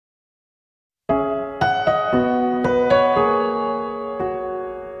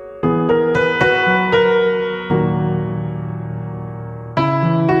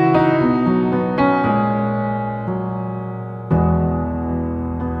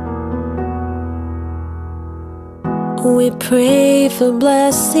We pray for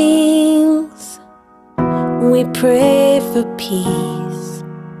blessings, we pray for peace,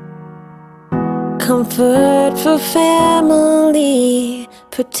 comfort for family,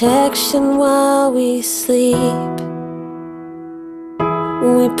 protection while we sleep.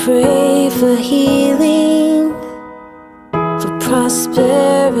 We pray for healing, for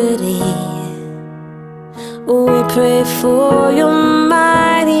prosperity. We pray for your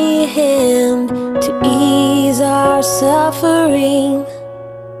mighty hand to ease our suffering.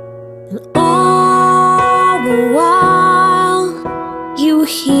 And all the while you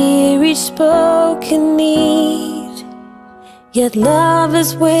hear each spoken need. Yet love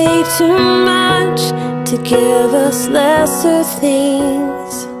is way too much to give us lesser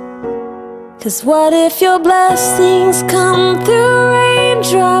things. 'Cause what if your blessings come through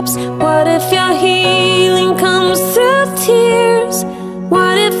raindrops? What if your healing comes through tears?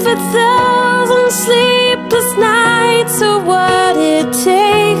 What if 1,000 sleepless nights are what it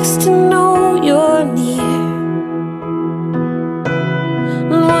takes to know you're near?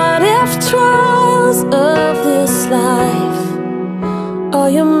 What if trials of this life are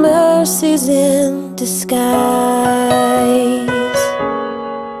your mercies in disguise?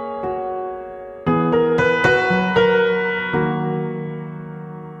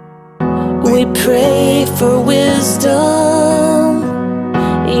 We pray for wisdom,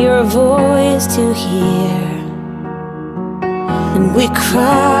 your voice to hear. And we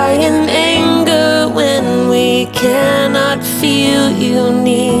cry in anger when we cannot feel you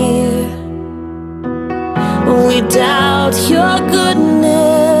near. We doubt your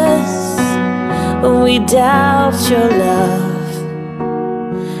goodness, we doubt your love,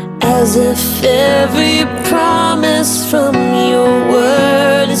 as if every promise from your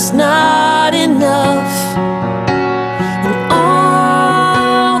word is not enough. And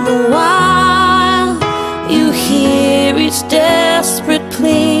all the while you hear each desperate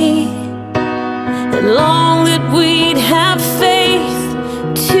plea, and long that we'd have faith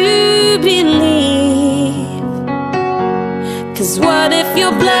to believe. 'Cause what if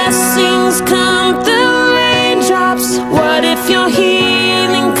your blessings come through raindrops? What if your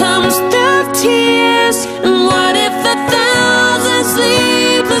healing comes through tears? And what if 1,000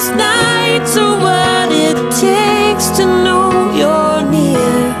 sleepless nights are what it takes to know you're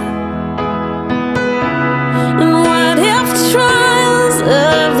near? And what if trials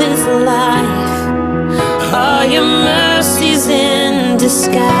of this life are your mercies in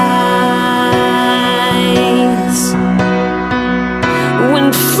disguise? When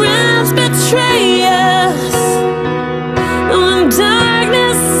friends betray us, when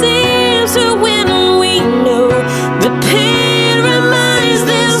darkness seems to win, we know the pain reminds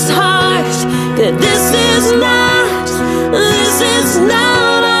this heart that this is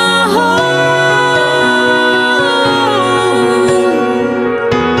not our home.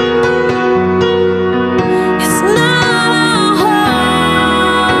 It's not our home.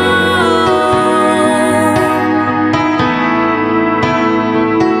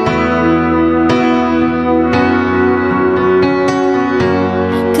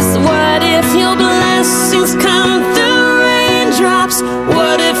 'Cause what if your blessings come through raindrops?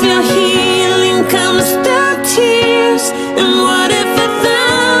 What if your healing comes through tears? And what if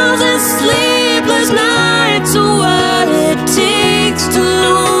 1,000 sleepless nights are what it takes to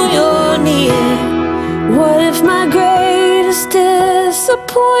know you're near? What if my greatest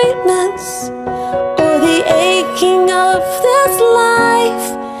disappointments, or the aching of this life,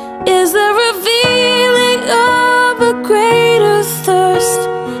 is the revealing of a greater thirst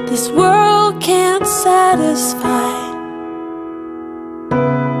this world can't satisfy?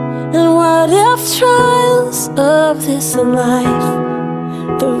 And what if trials of this life,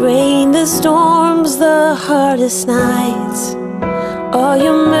 the rain, the storms, the hardest nights, are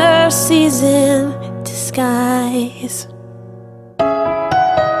your mercies in disguise?